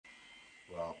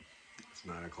It's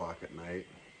 9 o'clock at night.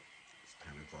 It's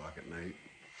 10 o'clock at night.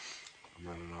 I'm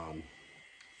running on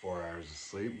 4 hours of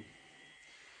sleep.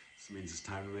 This means it's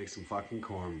time to make some fucking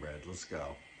cornbread. Let's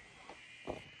go.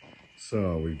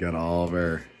 So we've got all of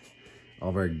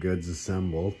our goods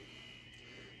assembled.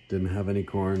 Didn't have any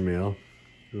cornmeal.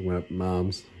 We went up to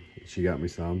Mom's. She got me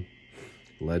some.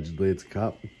 Allegedly it's a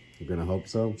cup. I'm gonna hope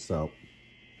so. So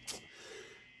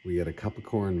we got a cup of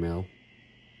cornmeal,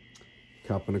 a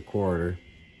cup and a quarter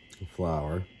of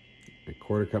flour, a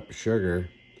quarter cup of sugar,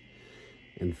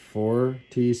 and 4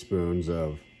 teaspoons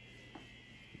of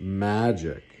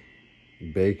magic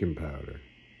baking powder.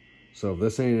 So if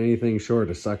this ain't anything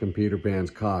short of sucking Peter Pan's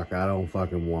cock, I don't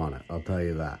fucking want it. I'll tell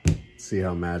you that. See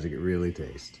how magic it really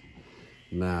tastes.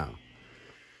 Now,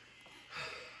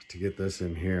 to get this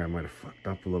in here, I might have fucked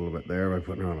up a little bit there by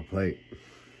putting it on a plate.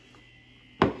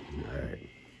 All right.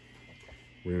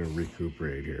 We're gonna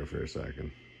recuperate here for a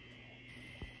second.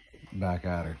 Back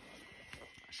at her.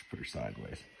 I should put her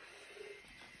sideways.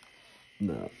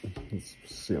 Now, let's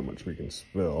see how much we can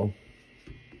spill.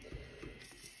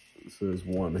 This is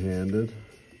one-handed.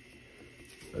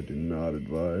 I do not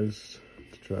advise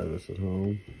to try this at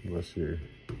home unless you're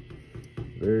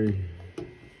very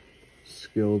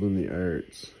skilled in the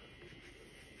arts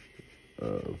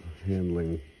of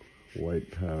handling white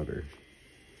powder.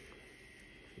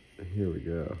 Here we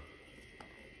go.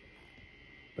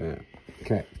 Bam.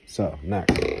 Okay, so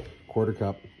next, quarter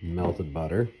cup melted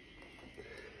butter.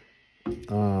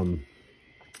 I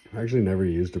actually never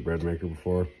used a bread maker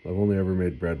before. I've only ever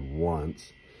made bread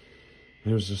once.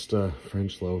 It was just a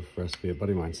French loaf recipe a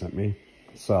buddy of mine sent me.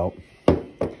 So, I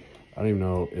don't even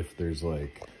know if there's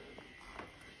like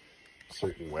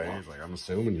certain ways. Like, I'm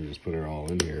assuming you just put it all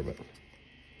in here, but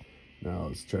now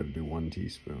let's try to do 1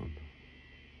 teaspoon.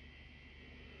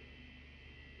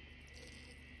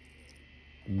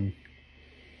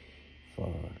 Fuck.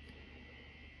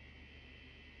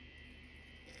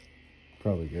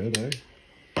 Probably good, eh?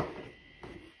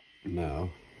 Now.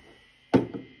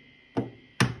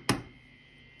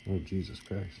 Oh, Jesus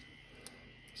Christ.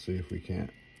 See if we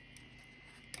can't.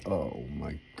 Oh,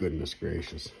 my goodness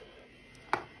gracious.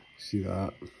 See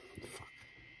that? Fuck.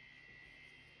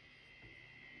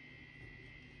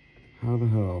 How the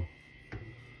hell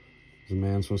is a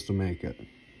man supposed to make it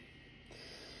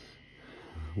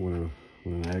when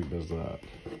an egg does that?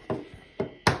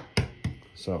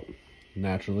 So,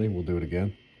 naturally, we'll do it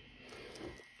again.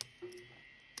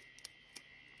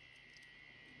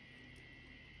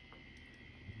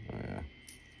 Oh, yeah.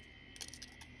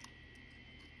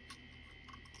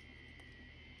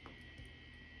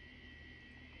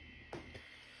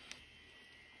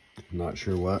 Not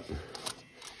sure what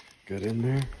got in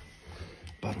there,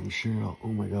 but I'm sure I'll, oh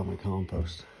my God, my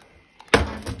compost.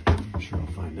 I'm sure I'll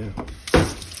find out.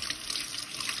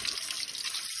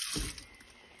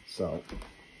 So,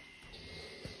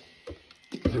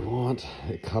 I want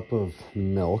a cup of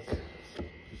milk.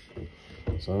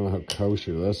 So I don't know how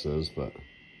kosher this is, but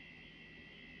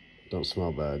don't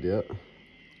smell bad yet.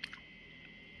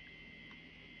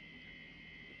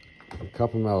 A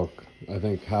cup of milk, I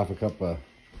think half a cup of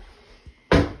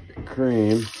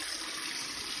cream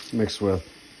mixed with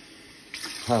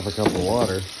half a cup of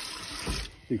water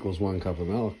equals 1 cup of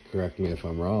milk. Correct me if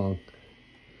I'm wrong.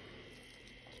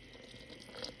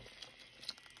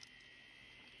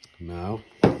 Now,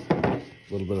 a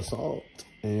little bit of salt,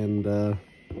 and there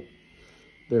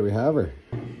we have her.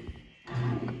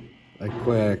 I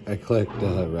clicked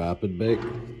rapid bake,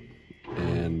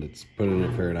 and it's put in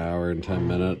it for an hour and 10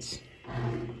 minutes.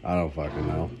 I don't fucking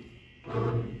know.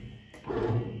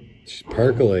 She's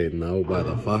percolating though, by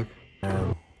the fuck.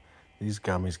 Man, these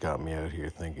gummies got me out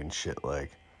here thinking shit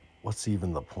like, what's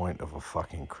even the point of a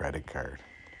fucking credit card?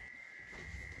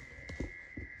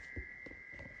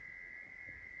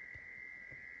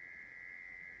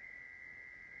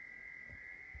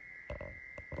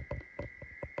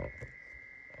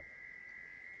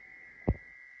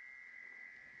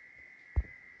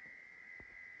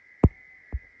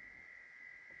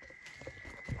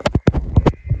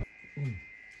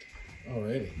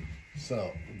 Alrighty,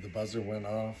 so the buzzer went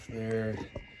off there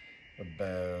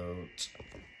about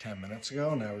 10 minutes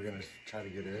ago. Now we're gonna try to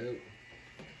get her out.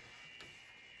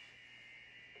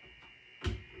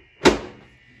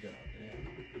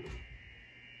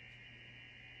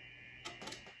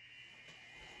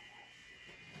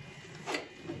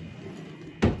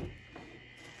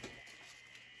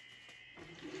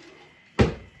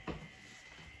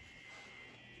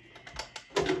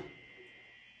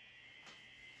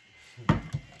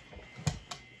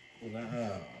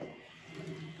 Now,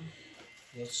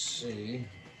 let's see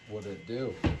what it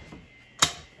do.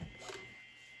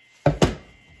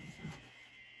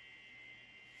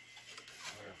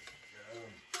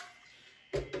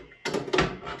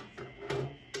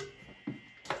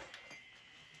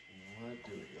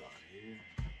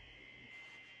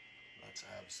 That's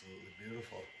absolutely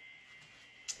beautiful.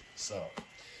 So,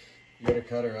 you gotta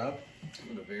cut her up.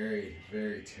 And a very,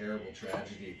 very terrible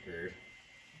tragedy occurred.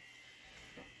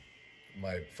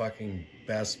 My fucking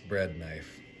best bread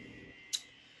knife.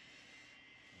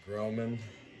 Groman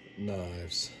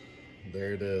knives.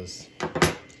 There it is.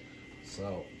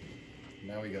 So,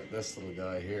 now we got this little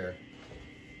guy here.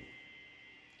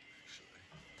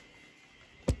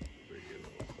 Actually, bring it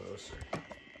a little closer.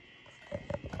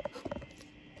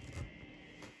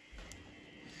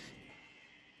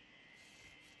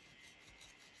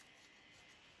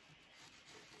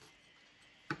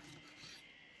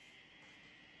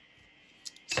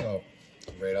 So,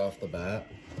 right off the bat,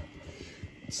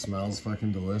 it smells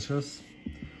fucking delicious,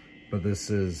 but this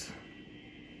is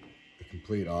the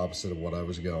complete opposite of what I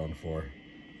was going for.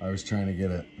 I was trying to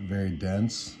get it very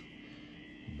dense,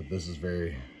 but this is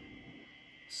very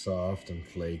soft and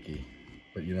flaky.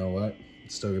 But you know what?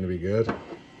 It's still gonna be good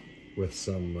with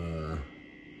some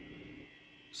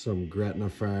Gretna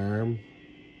Farm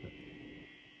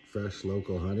fresh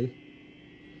local honey.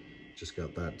 Just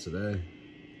got that today.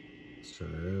 Let's try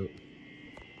it out.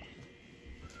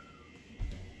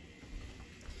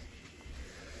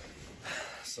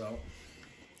 So,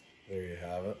 there you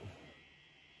have it.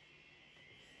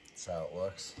 That's how it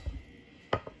looks.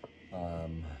 I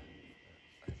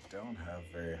don't have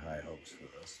very high hopes for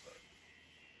this, but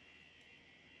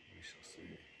we shall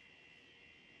see.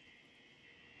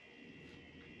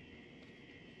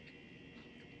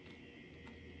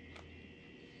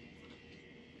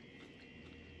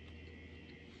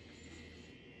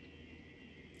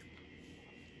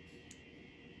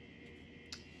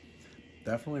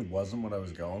 Definitely wasn't what I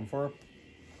was going for,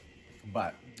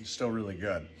 but it's still really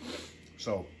good.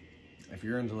 So if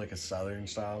you're into like a southern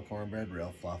style cornbread,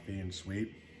 real fluffy and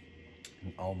sweet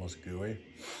and almost gooey,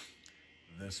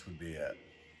 this would be it,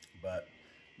 but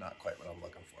not quite what I'm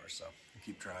looking for, so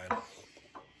keep trying.